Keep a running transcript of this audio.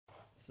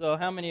So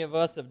how many of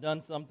us have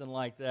done something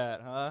like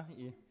that, huh?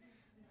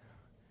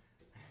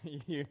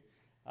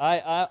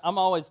 I'm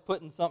always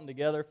putting something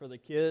together for the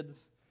kids.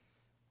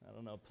 I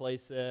don't know, play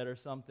set or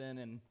something,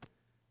 and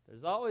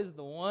there's always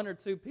the one or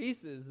two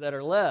pieces that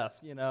are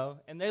left,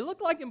 and they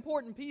look like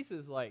important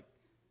pieces, like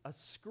a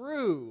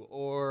screw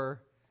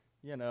or,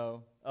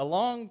 a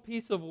long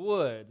piece of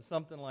wood,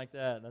 something like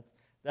that.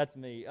 That's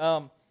me.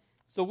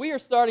 So we are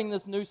starting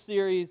this new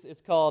series.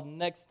 It's called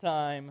Next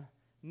Time.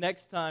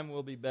 Next Time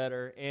Will Be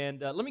Better.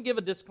 And let me give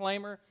a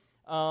disclaimer.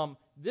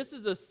 This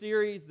is a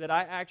series that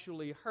I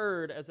actually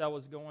heard as I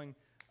was going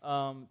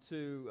to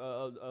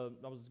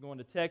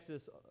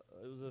Texas.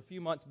 It was a few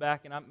months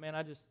back, and I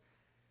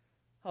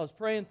was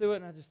praying through it,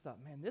 and I just thought,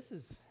 man, this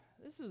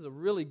is a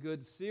really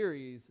good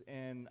series,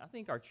 and I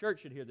think our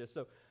church should hear this.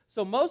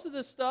 So most of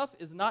this stuff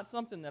is not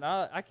something that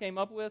I came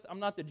up with. I'm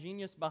not the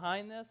genius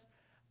behind this.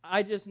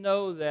 I just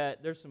know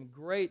that there's some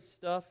great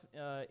stuff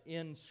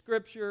in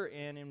Scripture,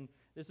 and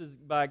this is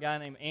by a guy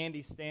named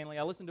Andy Stanley.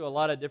 I listened to a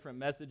lot of different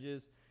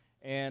messages,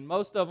 and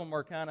most of them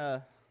are kind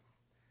of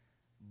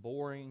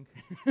boring,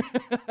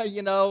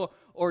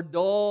 or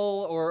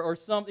dull, or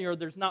something, or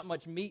there's not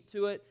much meat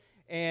to it.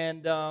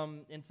 And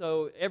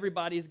so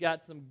everybody's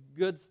got some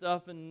good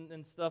stuff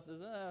and stuff.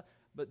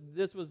 But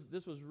this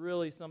was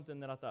really something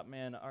that I thought,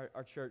 man,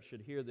 our church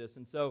should hear this.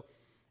 And so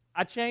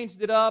I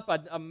changed it up.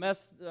 I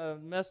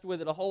messed with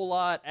it a whole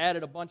lot,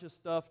 added a bunch of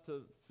stuff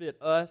to fit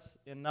us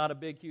and not a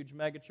big, huge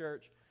mega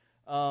church.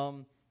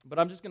 But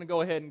I'm just going to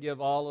go ahead and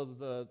give all of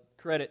the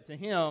credit to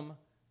him,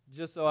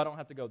 just so I don't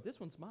have to go, this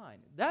one's mine.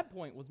 That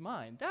point was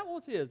mine. That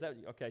was his.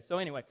 Okay, so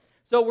anyway.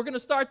 So we're going to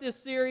start this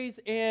series,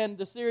 and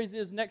the series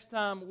is Next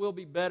Time Will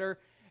Be Better.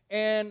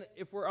 And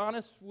if we're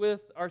honest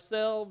with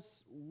ourselves,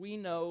 we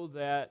know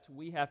that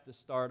we have to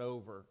start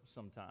over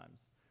sometimes.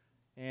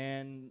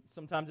 And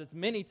sometimes it's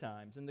many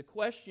times. And the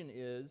question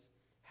is,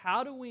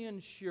 how do we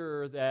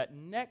ensure that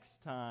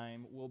next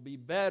time will be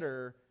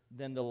better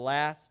than the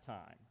last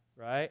time,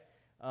 right?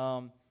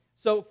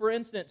 So, for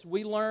instance,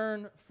 we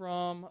learn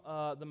from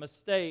the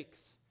mistakes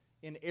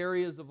in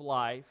areas of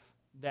life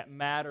that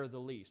matter the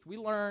least. We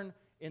learn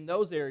in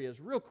those areas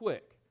real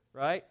quick,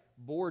 right?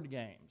 Board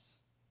games,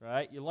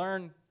 right? You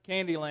learn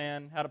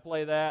Candyland, how to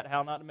play that,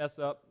 how not to mess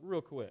up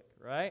real quick,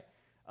 right?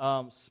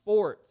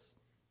 Sports,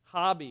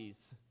 hobbies,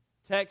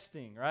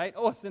 texting, right?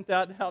 Oh, I sent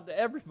that out to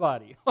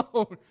everybody.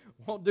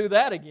 Won't do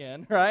that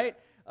again, right?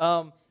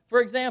 For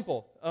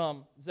example,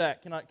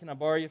 Zach, can I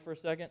borrow you for a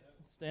second?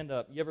 Stand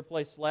up. You ever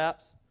play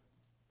slaps?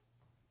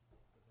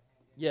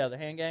 Yeah, the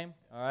hand game.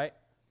 All right.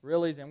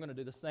 Real easy. I'm going to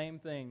do the same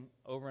thing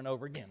over and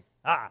over again.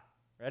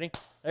 Ready?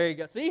 There you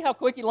go. See how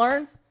quick he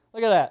learns?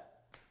 Look at that.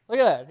 Look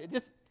at that. It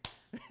just...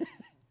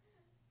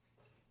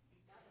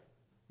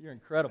 You're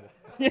incredible.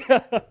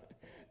 Yeah.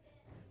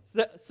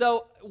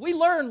 So we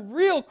learn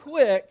real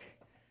quick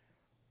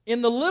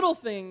in the little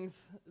things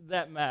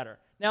that matter.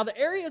 Now, the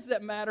areas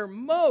that matter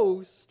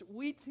most,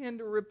 we tend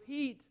to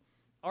repeat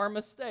our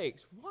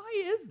mistakes. Why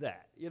is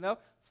that?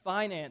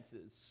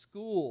 Finances,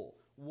 school,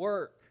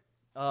 work,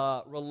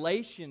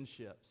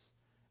 relationships.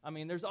 I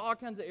mean, there's all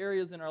kinds of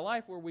areas in our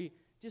life where we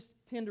just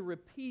tend to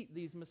repeat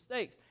these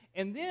mistakes.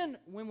 And then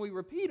when we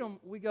repeat them,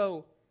 we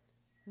go,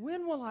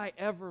 when will I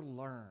ever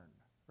learn?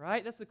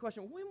 Right? That's the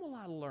question. When will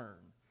I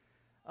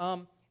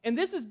learn? And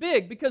this is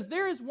big because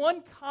there is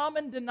one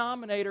common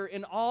denominator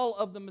in all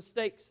of the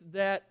mistakes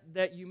that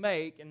you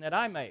make and that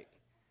I make.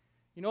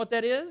 You know what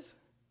that is?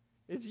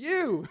 It's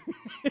you.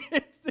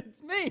 It's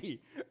me,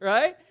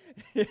 right?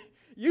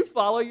 You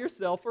follow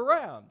yourself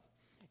around.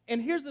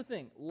 And here's the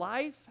thing.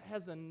 Life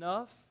has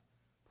enough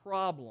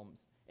problems,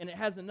 and it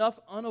has enough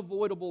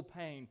unavoidable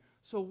pain.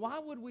 So why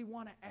would we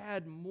want to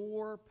add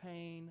more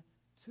pain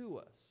to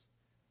us?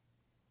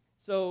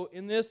 So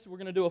in this, we're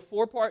going to do a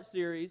 4-part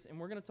series, and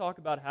we're going to talk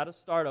about how to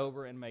start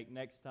over and make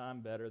next time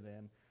better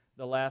than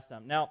the last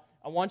time. Now,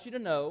 I want you to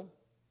know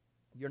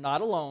you're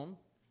not alone.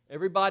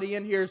 Everybody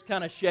in here is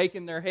kind of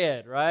shaking their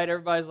head, right?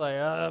 Everybody's like,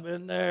 I've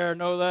been there,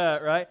 know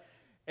that, right?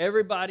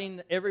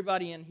 Everybody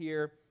in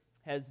here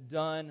has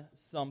done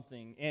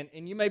something.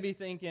 And you may be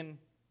thinking,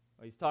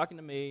 well, he's talking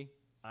to me.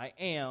 I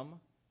am.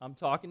 I'm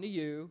talking to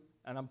you,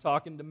 and I'm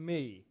talking to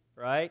me,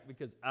 right?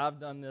 Because I've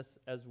done this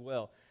as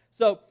well.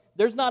 So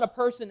there's not a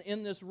person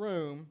in this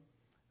room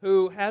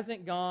who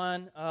hasn't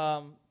gone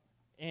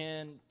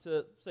and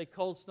to, say,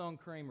 Cold Stone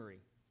Creamery,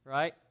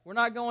 right? We're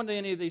not going to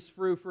any of these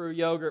frou-frou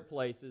yogurt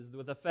places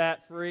with a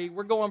fat-free.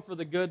 We're going for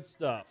the good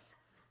stuff,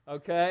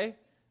 okay?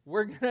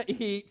 We're going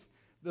to eat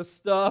the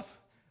stuff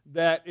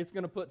that it's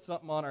going to put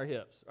something on our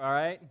hips, all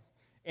right?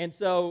 And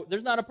so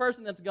there's not a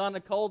person that's gone to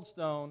Cold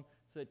Stone and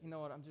said, you know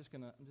what, I'm just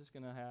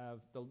gonna have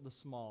the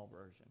small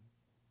version.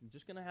 I'm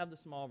just going to have the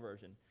small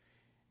version.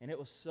 And it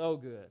was so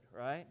good,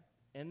 right?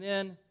 And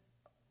then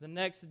the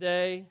next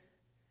day,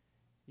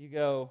 you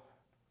go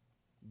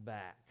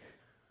back.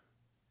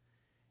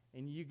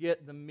 And you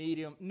get the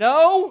medium.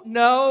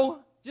 No,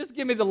 just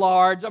give me the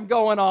large. I'm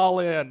going all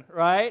in,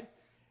 right?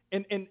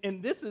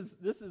 And this is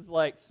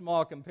like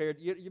small compared.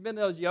 You've been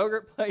to those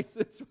yogurt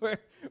places where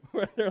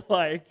they're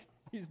like,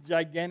 these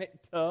gigantic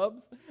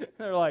tubs.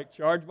 They're like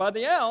charged by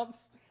the ounce,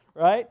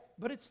 right?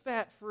 But it's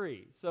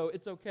fat-free, so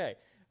it's okay.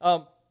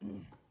 Hope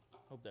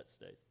that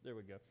stays. There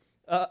we go.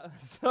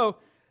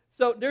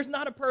 So there's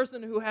not a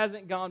person who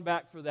hasn't gone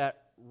back for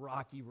that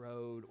rocky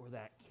road or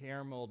that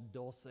caramel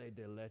dulce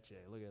de leche.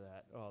 Look at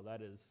that. Oh,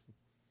 that is,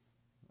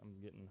 I'm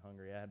getting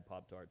hungry. I had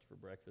Pop-Tarts for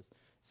breakfast.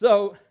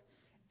 So,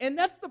 and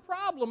that's the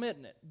problem,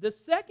 isn't it? The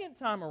second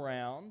time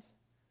around,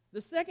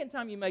 the second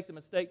time you make the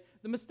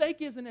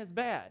mistake isn't as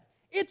bad.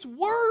 It's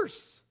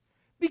worse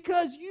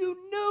because you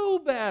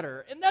knew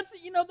better. And that's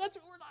what we're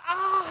like,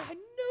 I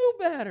knew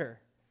better.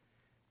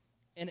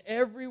 And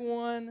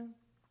everyone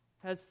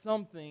has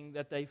something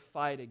that they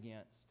fight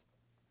against,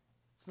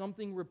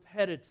 something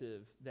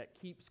repetitive that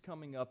keeps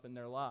coming up in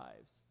their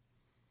lives.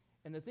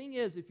 And the thing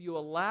is, if you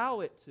allow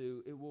it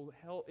to,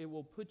 it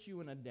will put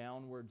you in a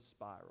downward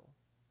spiral.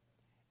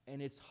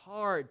 And it's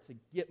hard to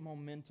get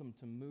momentum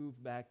to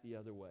move back the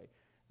other way.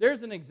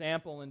 There's an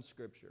example in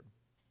Scripture.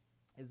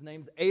 His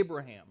name's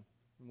Abraham.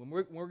 When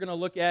we're going to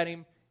look at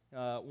him,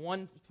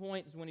 one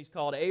point is when he's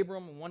called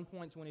Abram, and one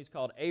point is when he's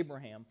called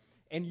Abraham.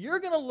 And you're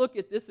going to look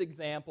at this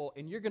example,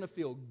 and you're going to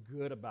feel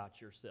good about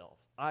yourself.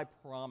 I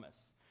promise.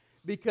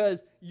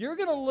 Because you're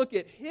going to look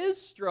at his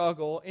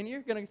struggle, and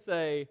you're going to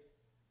say,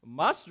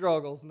 my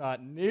struggle's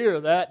not near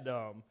that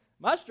dumb.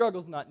 My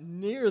struggle's not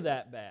near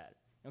that bad.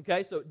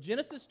 Okay, so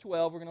Genesis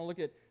 12, we're going to look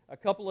at a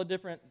couple of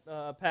different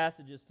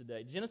passages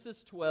today.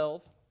 Genesis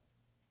 12,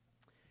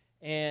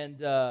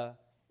 and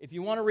if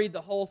you want to read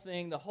the whole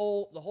thing, the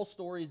whole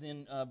story is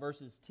in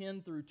verses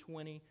 10 through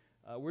 20.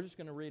 We're just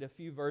going to read a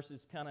few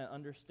verses, kind of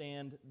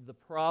understand the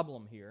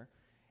problem here.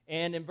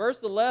 And in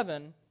verse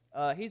 11,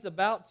 he's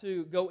about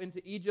to go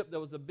into Egypt. There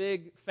was a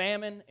big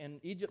famine,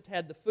 and Egypt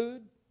had the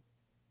food.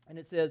 And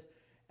it says,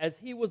 as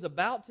he was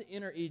about to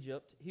enter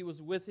Egypt, he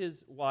was with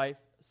his wife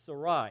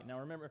Sarai. Now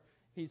remember,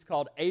 he's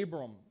called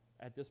Abram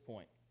at this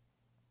point.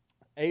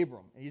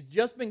 Abram. He's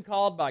just been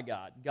called by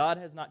God. God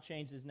has not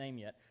changed his name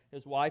yet.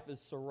 His wife is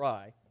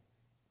Sarai.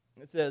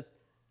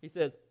 He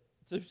says,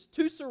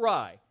 to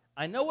Sarai,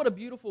 I know what a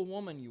beautiful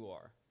woman you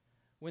are.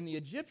 When the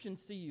Egyptians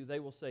see you, they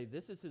will say,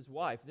 this is his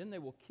wife. Then they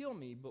will kill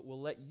me, but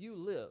will let you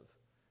live.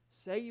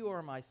 Say you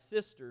are my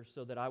sister,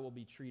 so that I will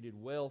be treated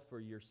well for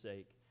your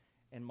sake,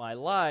 and my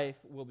life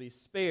will be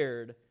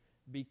spared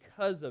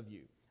because of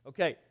you.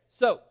 Okay,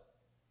 so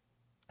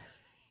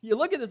you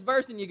look at this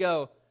verse and you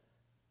go,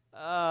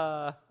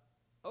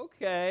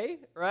 okay,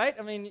 right?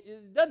 I mean,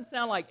 it doesn't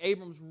sound like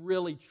Abram's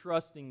really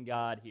trusting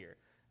God here.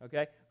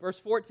 Okay, verse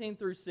 14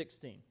 through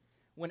 16.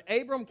 When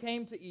Abram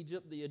came to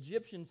Egypt, the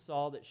Egyptians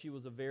saw that she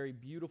was a very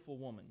beautiful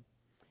woman.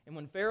 And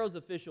when Pharaoh's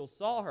officials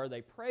saw her,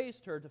 they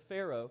praised her to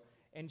Pharaoh,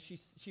 and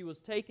she was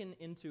taken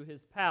into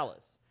his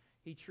palace.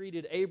 He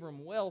treated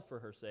Abram well for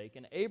her sake,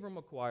 and Abram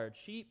acquired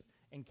sheep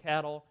and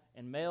cattle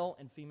and male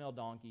and female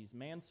donkeys,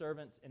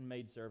 manservants and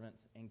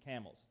maidservants, and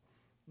camels.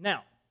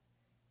 Now,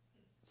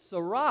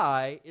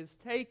 Sarai is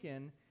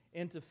taken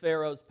into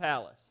Pharaoh's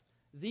palace.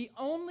 The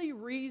only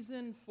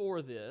reason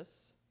for this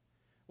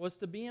was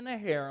to be in a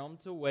harem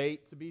to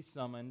wait to be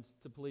summoned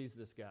to please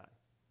this guy.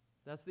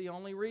 That's the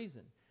only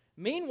reason.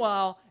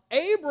 Meanwhile,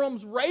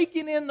 Abram's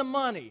raking in the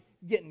money,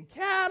 getting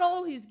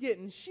cattle, he's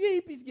getting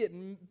sheep, he's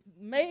getting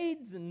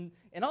maids and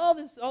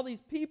all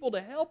these people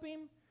to help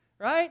him,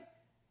 right?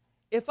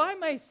 If I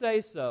may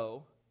say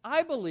so,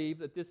 I believe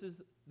that this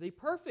is the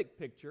perfect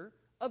picture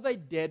of a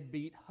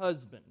deadbeat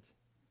husband.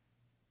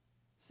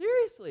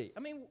 Seriously,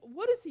 I mean,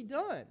 what has he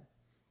done?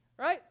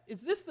 Right? Is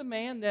this the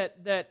man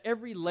that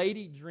every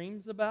lady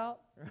dreams about?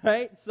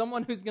 Right?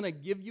 Someone who's going to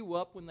give you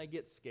up when they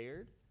get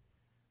scared?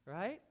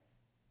 Right?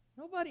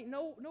 Nobody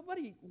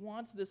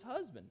wants this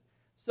husband.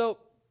 So,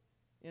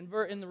 in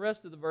the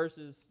rest of the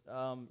verses,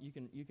 you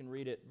can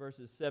read it,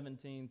 verses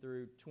 17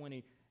 through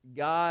 20.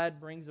 God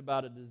brings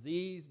about a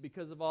disease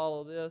because of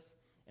all of this,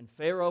 and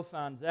Pharaoh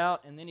finds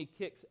out, and then he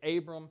kicks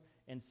Abram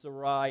and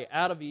Sarai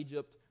out of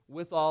Egypt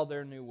with all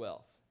their new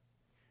wealth.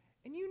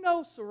 And you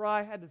know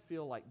Sarai had to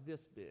feel like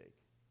this big.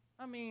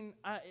 I mean,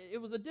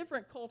 it was a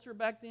different culture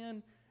back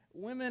then.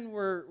 Women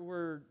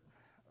were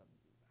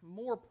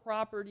more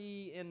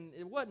property, and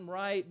it wasn't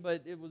right,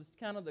 but it was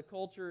kind of the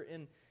culture.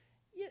 And,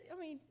 yeah, I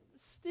mean,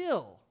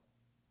 still,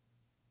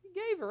 he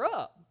gave her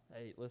up.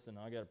 Hey, listen,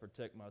 I got to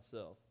protect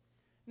myself.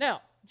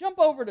 Now, jump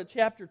over to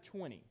chapter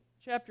 20.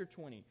 Chapter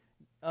 20.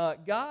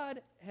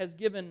 God has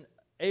given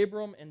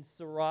Abram and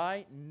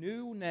Sarai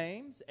new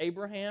names,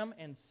 Abraham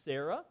and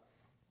Sarah.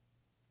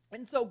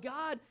 And so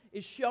God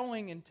is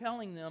showing and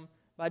telling them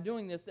by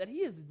doing this that he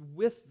is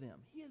with them.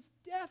 He is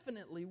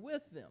definitely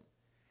with them.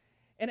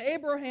 And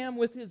Abraham,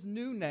 with his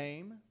new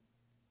name,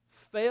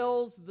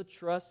 fails the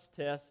trust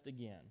test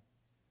again.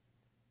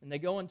 And they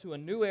go into a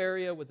new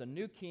area with a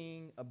new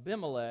king,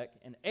 Abimelech,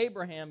 and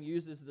Abraham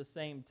uses the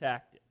same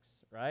tactics,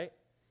 right?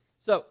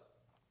 So,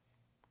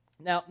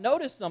 now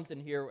notice something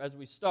here as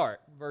we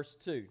start, verse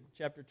 2,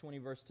 chapter 20,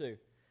 verse 2.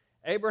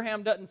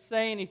 Abraham doesn't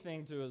say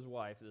anything to his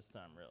wife this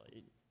time,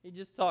 really. He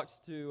just talks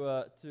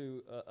to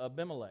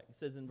Abimelech. It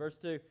says in verse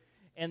 2,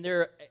 And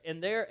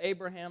there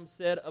Abraham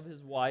said of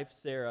his wife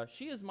Sarah,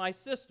 "She is my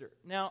sister."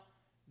 Now,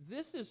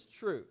 this is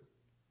true.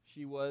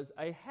 She was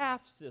a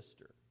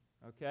half-sister,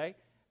 okay?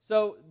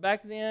 So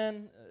back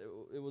then,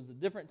 it was a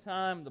different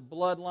time. The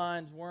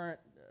bloodlines weren't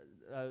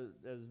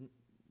as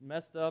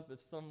messed up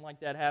if something like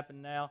that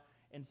happened now.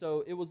 And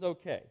so it was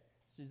okay.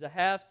 She's a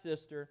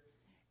half-sister.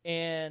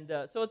 And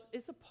so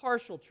it's a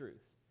partial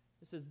truth.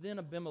 It says, "Then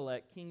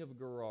Abimelech, king of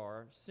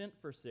Gerar, sent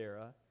for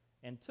Sarah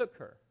and took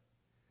her."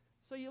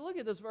 So you look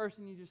at this verse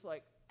and you're just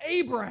like,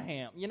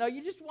 Abraham,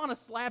 you just want to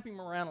slap him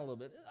around a little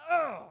bit.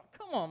 Oh,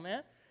 come on,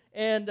 man.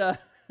 And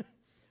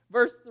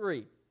verse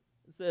 3,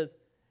 it says,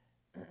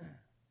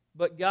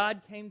 "But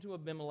God came to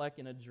Abimelech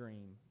in a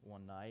dream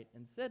one night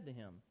and said to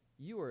him,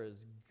 'You are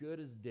as good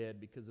as dead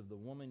because of the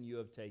woman you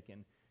have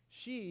taken.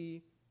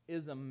 She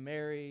is a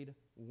married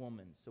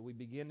woman.'" So we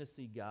begin to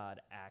see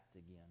God act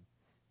again.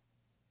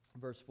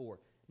 Verse 4,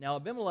 "Now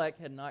Abimelech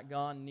had not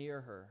gone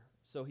near her,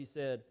 so he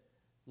said,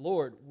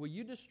 'Lord, will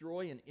you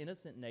destroy an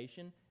innocent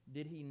nation?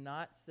 Did he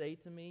not say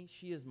to me,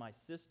 she is my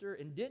sister?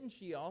 And didn't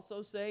she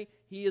also say,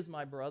 he is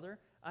my brother?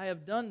 I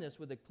have done this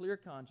with a clear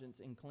conscience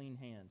and clean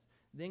hands.'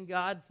 Then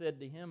God said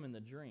to him in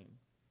the dream,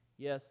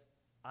 'Yes,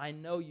 I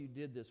know you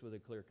did this with a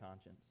clear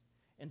conscience.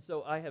 And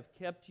so I have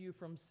kept you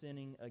from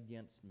sinning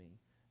against me.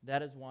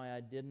 That is why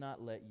I did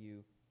not let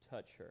you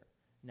touch her.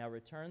 Now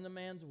return the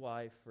man's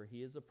wife, for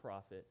he is a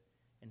prophet,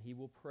 and he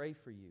will pray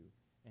for you,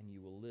 and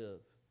you will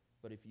live.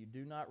 But if you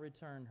do not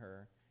return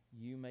her,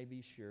 you may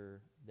be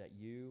sure that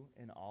you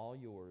and all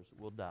yours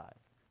will die.'"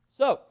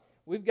 So,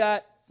 we've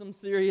got some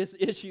serious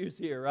issues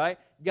here, right?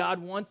 God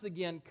once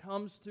again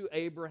comes to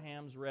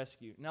Abraham's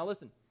rescue. Now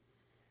listen,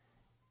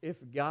 if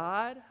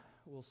God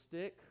will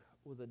stick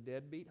with a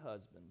deadbeat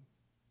husband,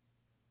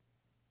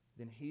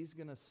 then He's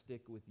going to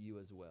stick with you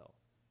as well.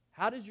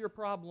 How does your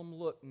problem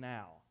look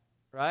now,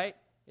 right?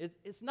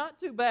 It's not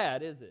too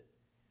bad, is it?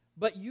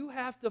 But you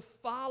have to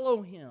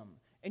follow Him.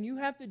 And you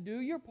have to do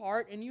your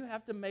part, and you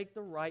have to make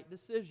the right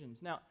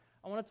decisions. Now,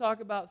 I want to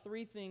talk about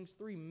three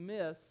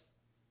myths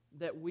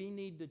that we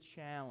need to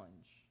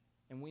challenge,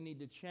 and we need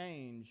to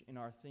change in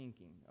our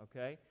thinking,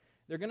 okay?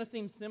 They're going to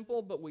seem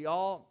simple, but we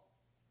all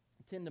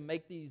tend to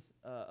make these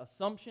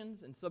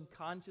assumptions and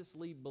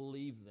subconsciously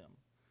believe them,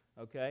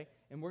 okay?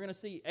 And we're going to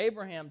see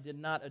Abraham did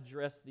not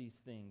address these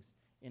things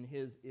in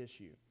his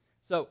issue.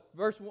 So,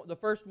 the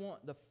first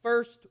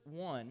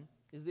one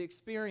is the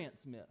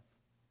experience myth.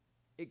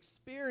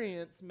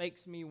 Experience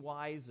makes me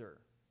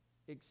wiser.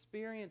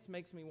 Experience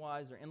makes me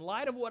wiser. In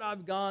light of what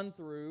I've gone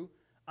through,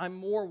 I'm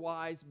more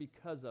wise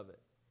because of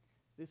it.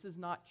 This is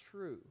not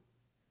true.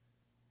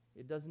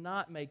 It does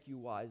not make you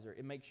wiser.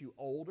 It makes you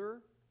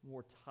older,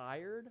 more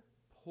tired,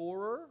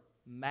 poorer,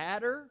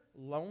 madder,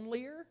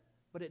 lonelier,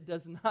 but it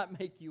does not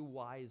make you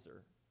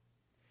wiser.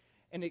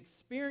 An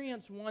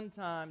experience one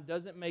time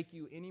doesn't make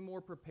you any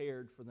more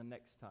prepared for the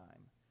next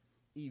time.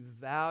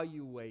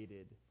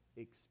 Evaluated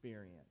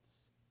experience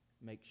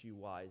makes you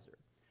wiser.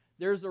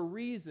 There's a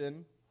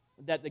reason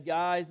that the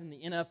guys in the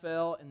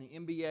NFL and the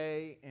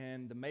NBA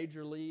and the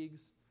major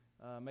leagues,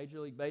 Major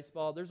League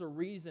Baseball, there's a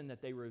reason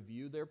that they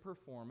review their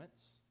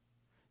performance,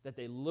 that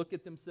they look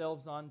at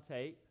themselves on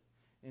tape,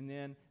 and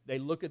then they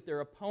look at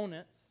their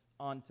opponents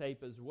on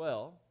tape as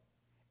well,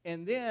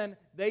 and then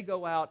they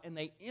go out and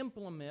they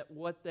implement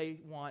what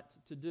they want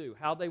to do,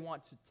 how they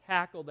want to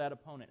tackle that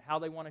opponent, how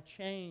they want to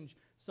change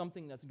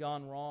something that's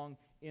gone wrong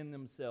in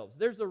themselves.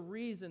 There's a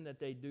reason that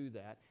they do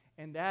that,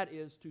 and that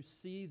is to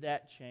see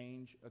that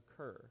change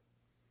occur.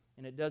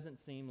 And it doesn't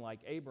seem like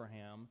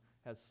Abraham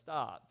has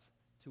stopped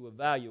to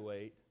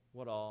evaluate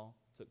what all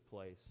took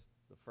place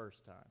the first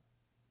time.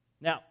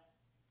 Now,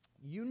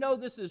 you know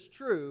this is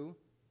true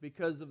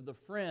because of the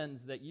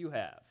friends that you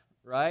have,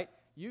 right?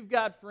 You've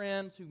got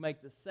friends who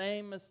make the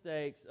same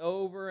mistakes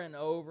over and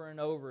over and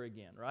over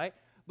again, right?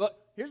 But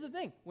here's the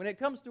thing. When it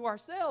comes to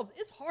ourselves,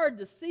 it's hard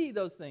to see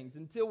those things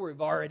until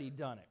we've already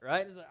done it,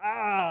 right? It's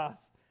like,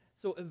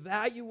 So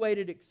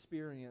evaluated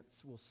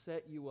experience will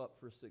set you up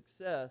for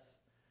success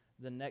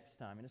the next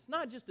time. And it's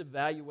not just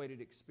evaluated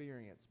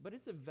experience, but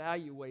it's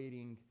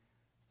evaluating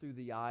through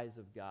the eyes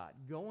of God.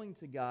 Going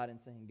to God and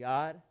saying,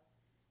 "God,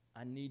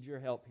 I need your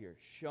help here.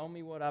 Show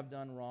me what I've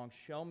done wrong.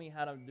 Show me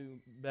how to do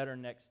better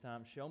next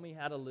time. Show me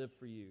how to live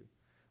for you."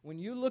 When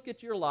you look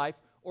at your life,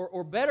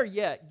 or better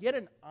yet, get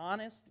an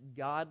honest,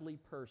 godly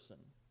person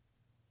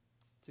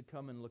to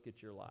come and look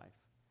at your life.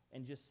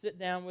 And just sit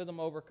down with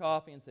them over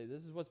coffee and say,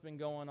 "This is what's been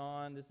going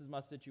on. This is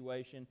my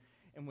situation."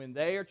 And when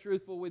they are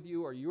truthful with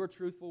you, or you are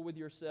truthful with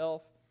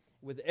yourself,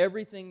 with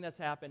everything that's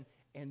happened,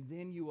 and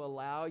then you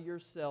allow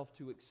yourself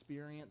to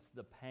experience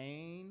the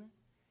pain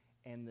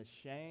and the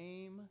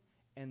shame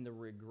and the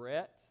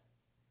regret,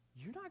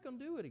 you're not going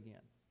to do it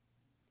again.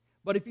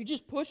 But if you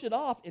just push it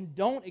off and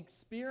don't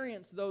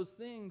experience those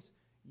things,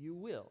 you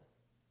will.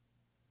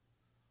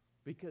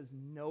 Because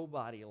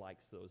nobody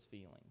likes those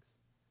feelings.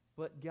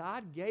 But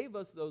God gave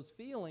us those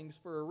feelings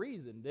for a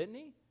reason, didn't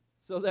He?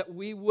 So that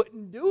we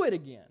wouldn't do it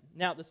again.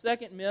 Now, the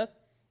second myth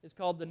is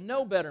called the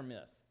know better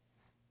myth.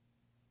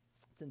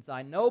 Since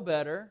I know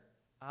better,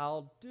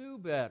 I'll do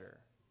better.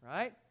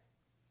 right?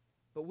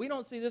 But we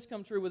don't see this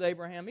come true with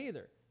Abraham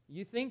either.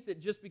 You think that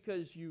just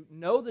because you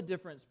know the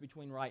difference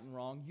between right and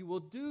wrong, you will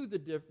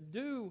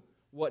do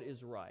what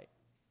is right.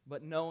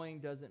 But knowing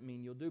doesn't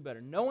mean you'll do better.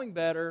 Knowing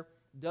better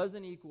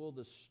doesn't equal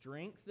the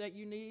strength that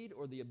you need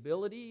or the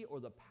ability or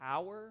the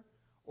power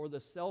or the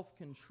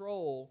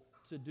self-control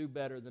to do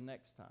better the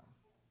next time.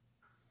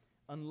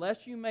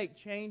 Unless you make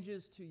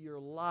changes to your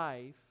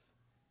life,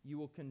 you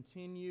will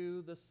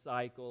continue the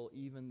cycle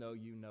even though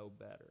you know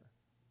better.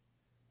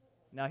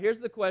 Now here's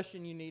the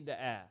question you need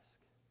to ask.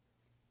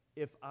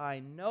 If I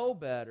know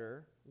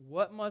better,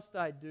 what must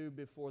I do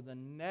before the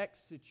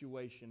next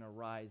situation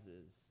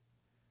arises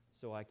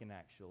so I can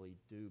actually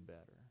do better?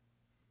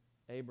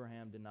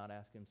 Abraham did not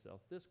ask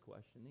himself this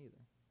question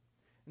either.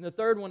 And the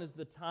third one is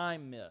the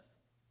time myth.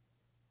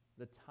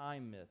 The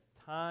time myth.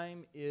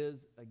 Time is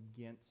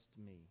against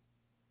me.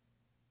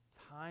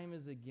 Time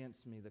is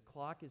against me. The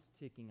clock is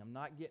ticking. I'm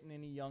not getting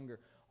any younger.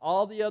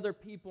 All the other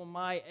people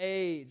my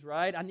age,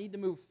 right? I need to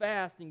move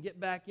fast and get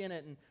back in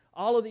it. And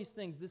all of these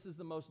things, this is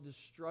the most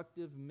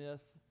destructive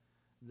myth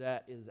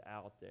that is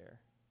out there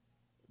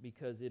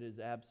because it is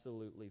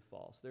absolutely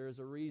false. There is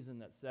a reason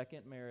that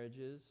second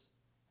marriages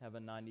have a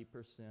 90%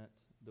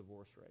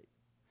 divorce rate.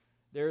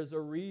 There is a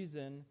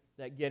reason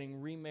that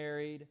getting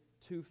remarried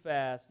too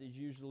fast is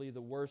usually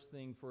the worst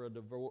thing for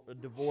a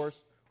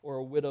divorced or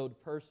a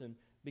widowed person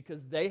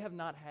because they have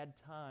not had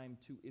time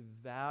to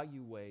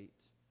evaluate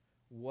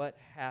what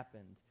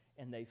happened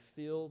and they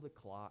feel the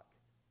clock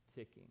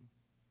ticking.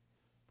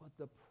 But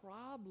the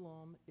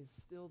problem is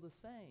still the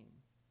same.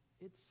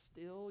 It's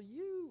still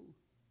you,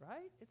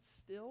 right? It's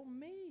still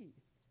me.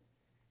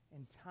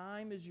 And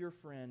time is your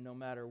friend no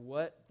matter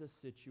what the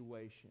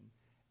situation.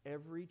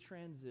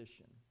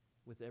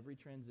 With every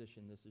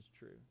transition, this is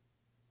true.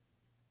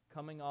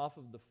 Coming off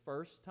of the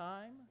first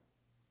time,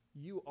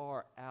 you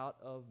are out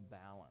of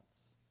balance.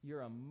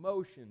 Your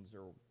emotions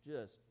are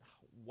just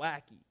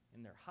wacky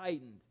and they're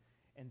heightened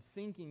and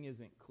thinking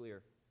isn't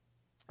clear.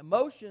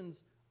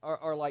 Emotions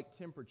are like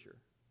temperature,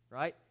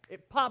 right?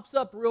 It pops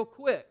up real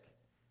quick,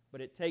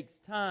 but it takes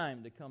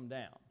time to come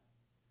down.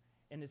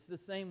 And it's the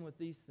same with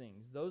these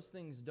things. Those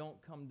things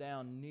don't come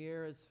down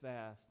near as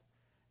fast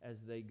as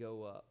they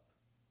go up.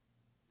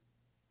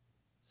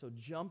 So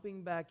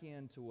jumping back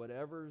into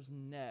whatever's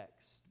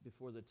next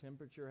before the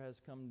temperature has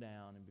come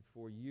down and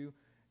before you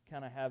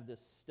kind of have this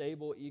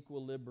stable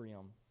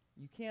equilibrium,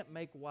 you can't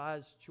make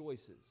wise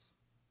choices.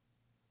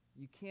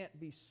 You can't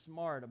be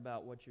smart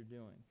about what you're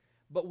doing.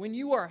 But when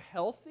you are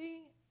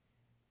healthy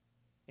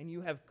and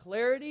you have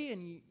clarity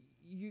and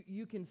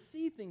you can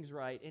see things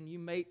right and you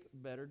make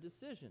better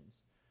decisions.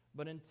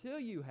 But until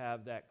you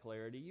have that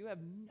clarity, you have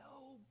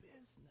no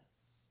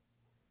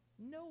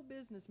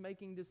business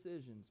making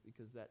decisions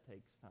because that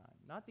takes time.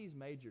 Not these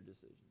major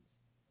decisions.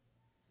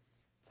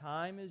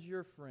 Time is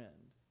your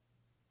friend,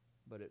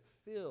 but it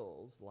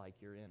feels like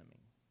your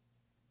enemy.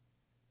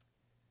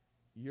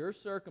 Your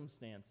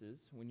circumstances,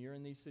 when you're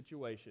in these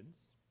situations,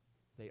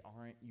 they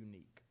aren't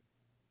unique.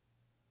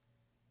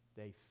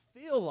 They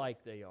feel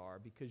like they are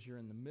because you're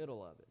in the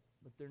middle of it,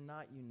 but they're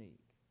not unique.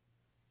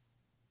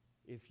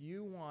 If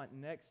you want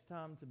next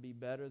time to be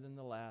better than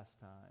the last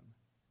time,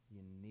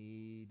 you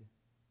need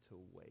to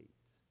wait.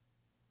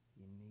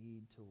 You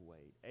need to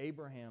wait.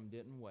 Abraham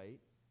didn't wait,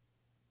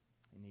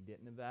 and he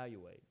didn't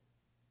evaluate.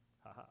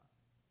 Ha-ha.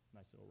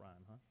 Nice little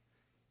rhyme, huh?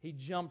 He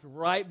jumped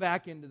right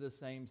back into the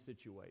same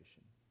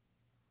situation.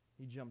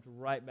 He jumped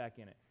right back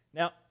in it.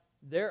 Now,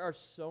 there are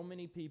so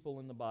many people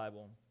in the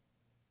Bible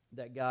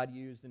that God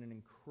used in an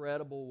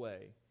incredible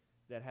way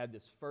that had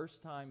this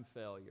first-time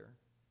failure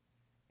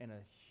and a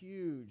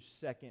huge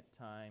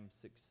second-time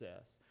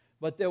success.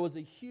 But there was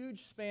a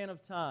huge span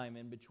of time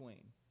in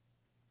between.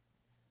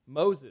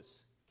 Moses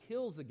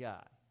kills a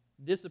guy,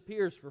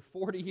 disappears for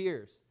 40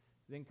 years,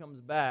 then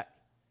comes back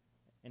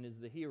and is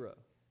the hero.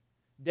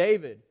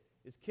 David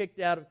is kicked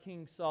out of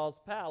King Saul's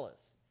palace,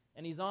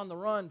 and he's on the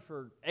run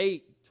for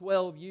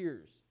 12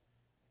 years,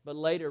 but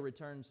later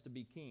returns to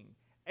be king.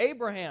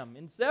 Abraham,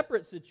 in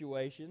separate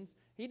situations,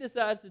 he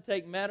decides to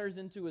take matters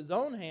into his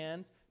own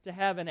hands to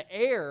have an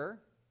heir,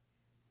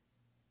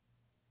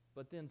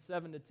 but then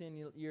 7 to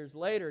 10 years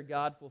later,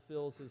 God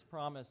fulfills his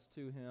promise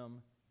to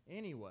him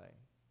anyway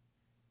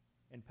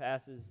and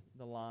passes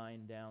the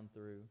line down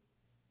through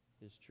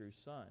his true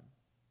son.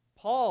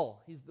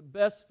 Paul, he's the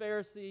best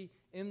Pharisee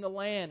in the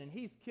land, and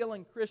he's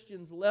killing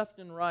Christians left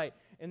and right.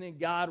 And then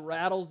God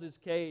rattles his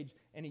cage,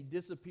 and he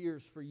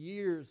disappears for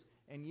years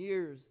and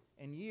years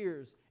and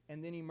years,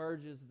 and then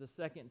emerges the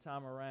second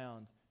time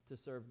around to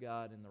serve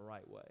God in the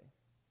right way.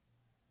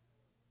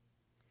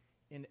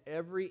 In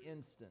every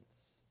instance,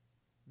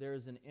 there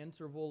is an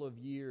interval of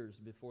years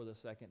before the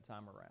second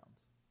time around.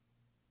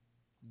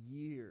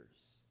 Years.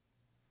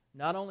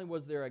 Not only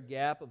was there a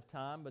gap of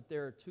time, but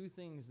there are two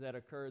things that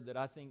occurred that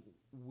I think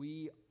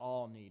we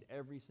all need,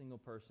 every single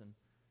person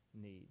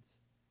needs.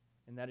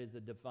 And that is a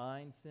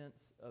divine sense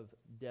of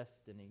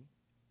destiny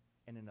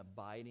and an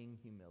abiding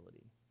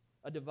humility.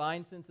 A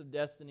divine sense of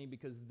destiny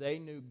because they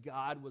knew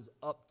God was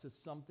up to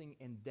something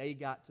and they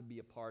got to be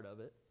a part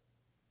of it.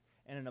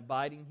 and an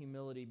abiding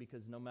humility,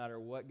 because no matter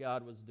what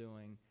God was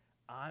doing,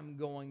 I'm not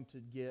going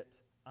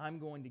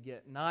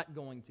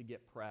to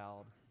get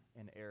proud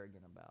and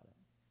arrogant about it.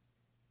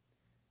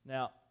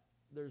 Now,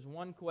 there's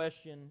one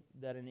question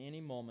that in any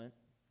moment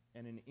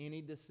and in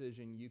any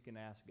decision you can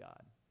ask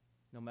God,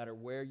 no matter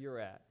where you're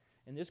at.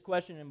 And this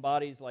question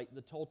embodies like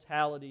the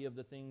totality of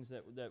the things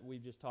that we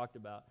just talked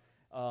about.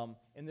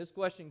 And this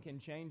question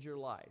can change your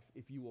life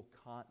if you will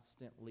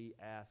constantly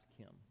ask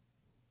Him.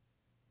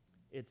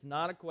 It's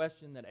not a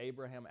question that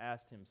Abraham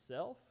asked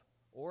himself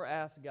or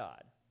asked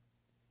God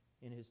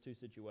in his two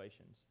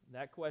situations.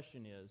 That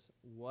question is,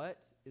 what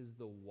is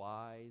the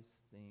wise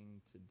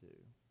thing to do?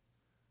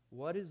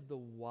 What is the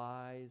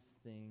wise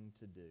thing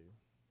to do?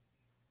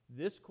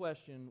 This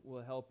question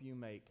will help you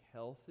make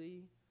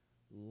healthy,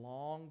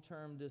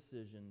 long-term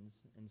decisions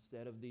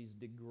instead of these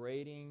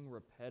degrading,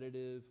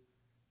 repetitive,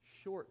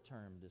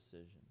 short-term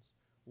decisions.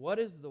 What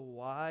is the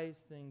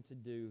wise thing to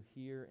do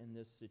here in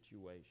this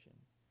situation?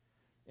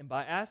 And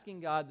by asking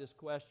God this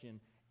question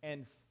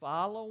and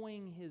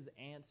following His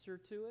answer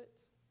to it,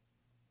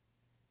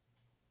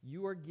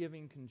 you are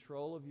giving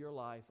control of your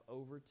life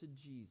over to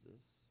Jesus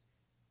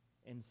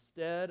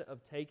instead of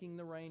taking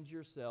the reins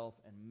yourself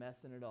and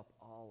messing it up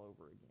all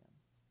over again.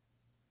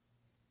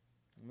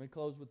 Let me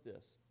close with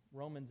this.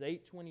 Romans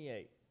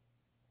 8:28.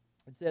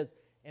 It says,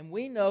 "And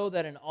we know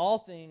that in all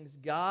things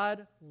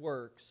God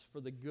works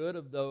for the good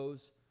of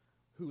those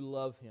who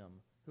love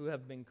Him, who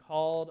have been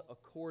called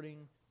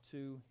according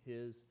to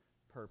His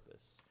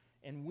purpose."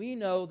 And we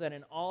know that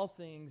in all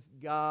things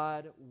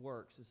God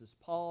works. This is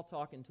Paul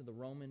talking to the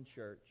Roman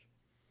church.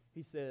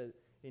 He said,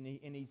 and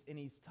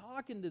he's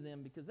talking to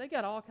them because they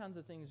got all kinds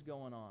of things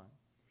going on.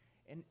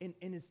 And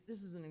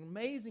this is an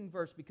amazing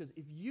verse, because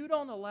if you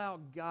don't allow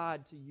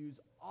God to use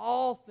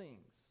all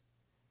things,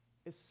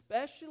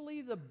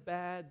 especially the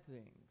bad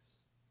things,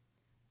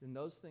 then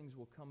those things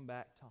will come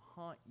back to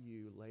haunt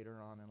you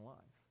later on in life.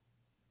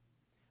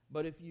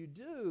 But if you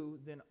do,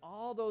 then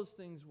all those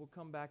things will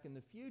come back in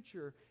the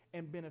future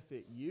and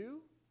benefit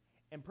you,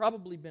 and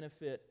probably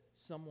benefit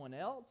someone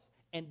else,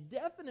 and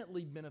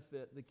definitely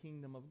benefit the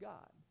kingdom of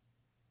God.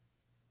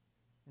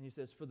 And he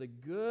says, for the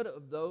good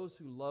of those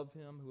who love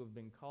Him, who have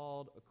been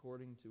called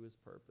according to His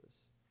purpose.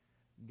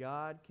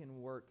 God can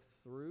work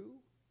through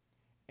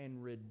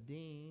and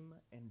redeem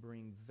and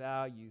bring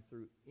value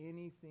through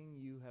anything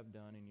you have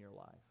done in your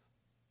life.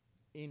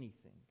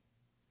 Anything.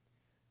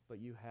 But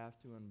you have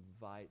to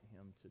invite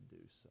Him to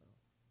do so.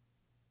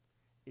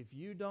 If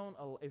you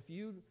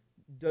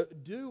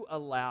do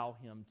allow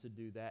Him to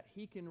do that,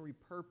 He can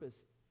repurpose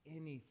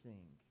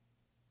anything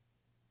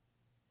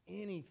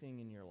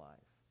in your life.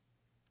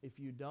 If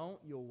you don't,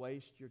 you'll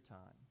waste your time.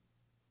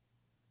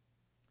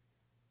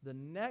 The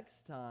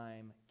next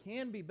time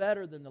can be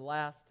better than the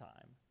last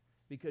time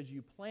because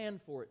you plan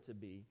for it to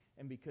be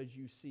and because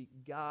you seek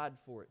God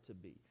for it to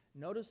be.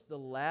 Notice the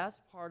last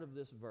part of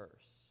this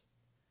verse.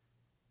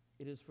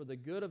 It is for the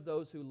good of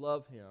those who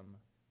love Him,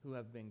 who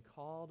have been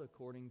called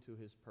according to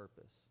His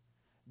purpose.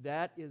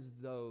 That is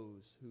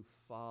those who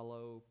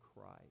follow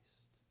Christ.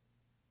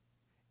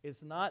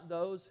 It's not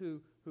those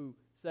who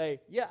say,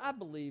 yeah, I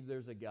believe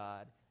there's a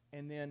God,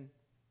 and then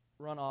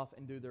run off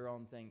and do their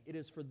own thing. It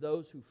is for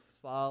those who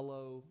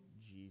follow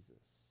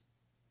Jesus.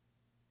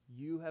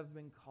 You have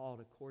been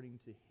called according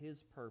to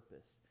His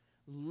purpose.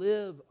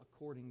 Live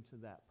according to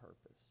that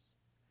purpose.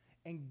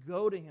 And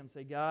go to Him.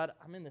 Say, God,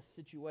 I'm in this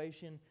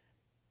situation.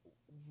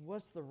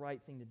 What's the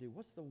right thing to do?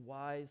 What's the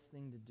wise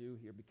thing to do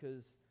here?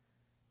 Because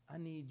I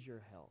need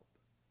your help.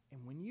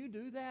 And when you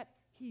do that,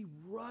 He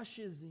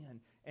rushes in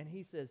and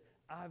He says,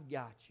 I've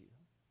got you.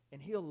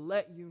 And He'll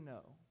let you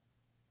know.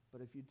 But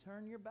if you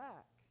turn your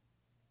back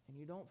and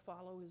you don't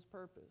follow His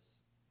purpose,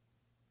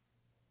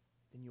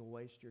 then you'll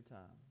waste your time.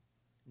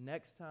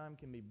 Next time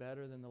can be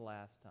better than the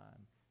last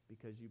time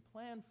because you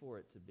plan for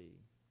it to be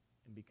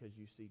and because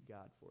you seek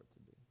God for it to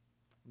be.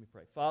 Let me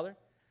pray. Father,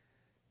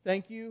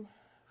 thank you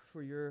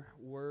for your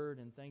word,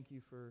 and thank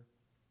you for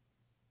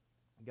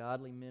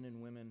godly men and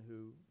women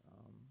who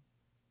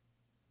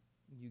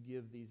you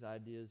give these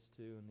ideas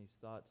to and these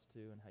thoughts to,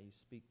 and how you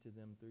speak to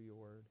them through your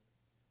word.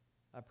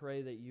 I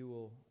pray that you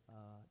will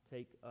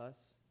take us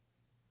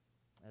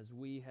as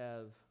we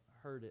have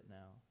heard it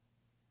now,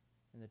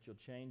 and that you'll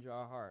change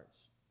our hearts.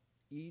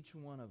 Each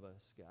one of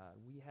us, God,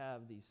 we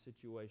have these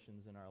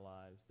situations in our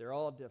lives. They're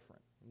all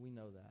different. We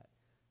know that.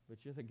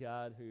 But you're the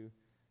God who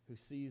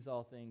sees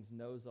all things,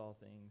 knows all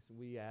things.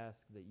 We ask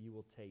that you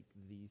will take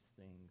these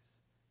things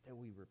that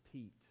we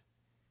repeat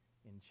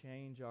and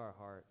change our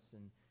hearts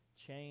and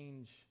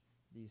change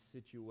these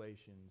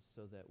situations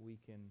so that we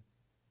can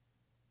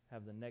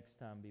have the next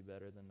time be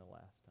better than the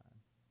last time.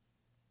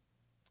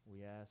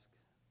 We ask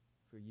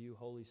for you,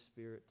 Holy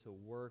Spirit, to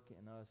work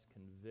in us,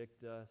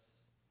 convict us,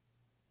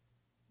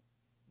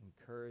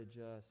 encourage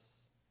us,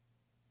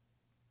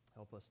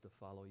 help us to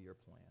follow your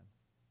plan.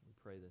 We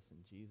pray this in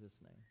Jesus'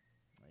 name.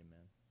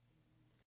 Amen.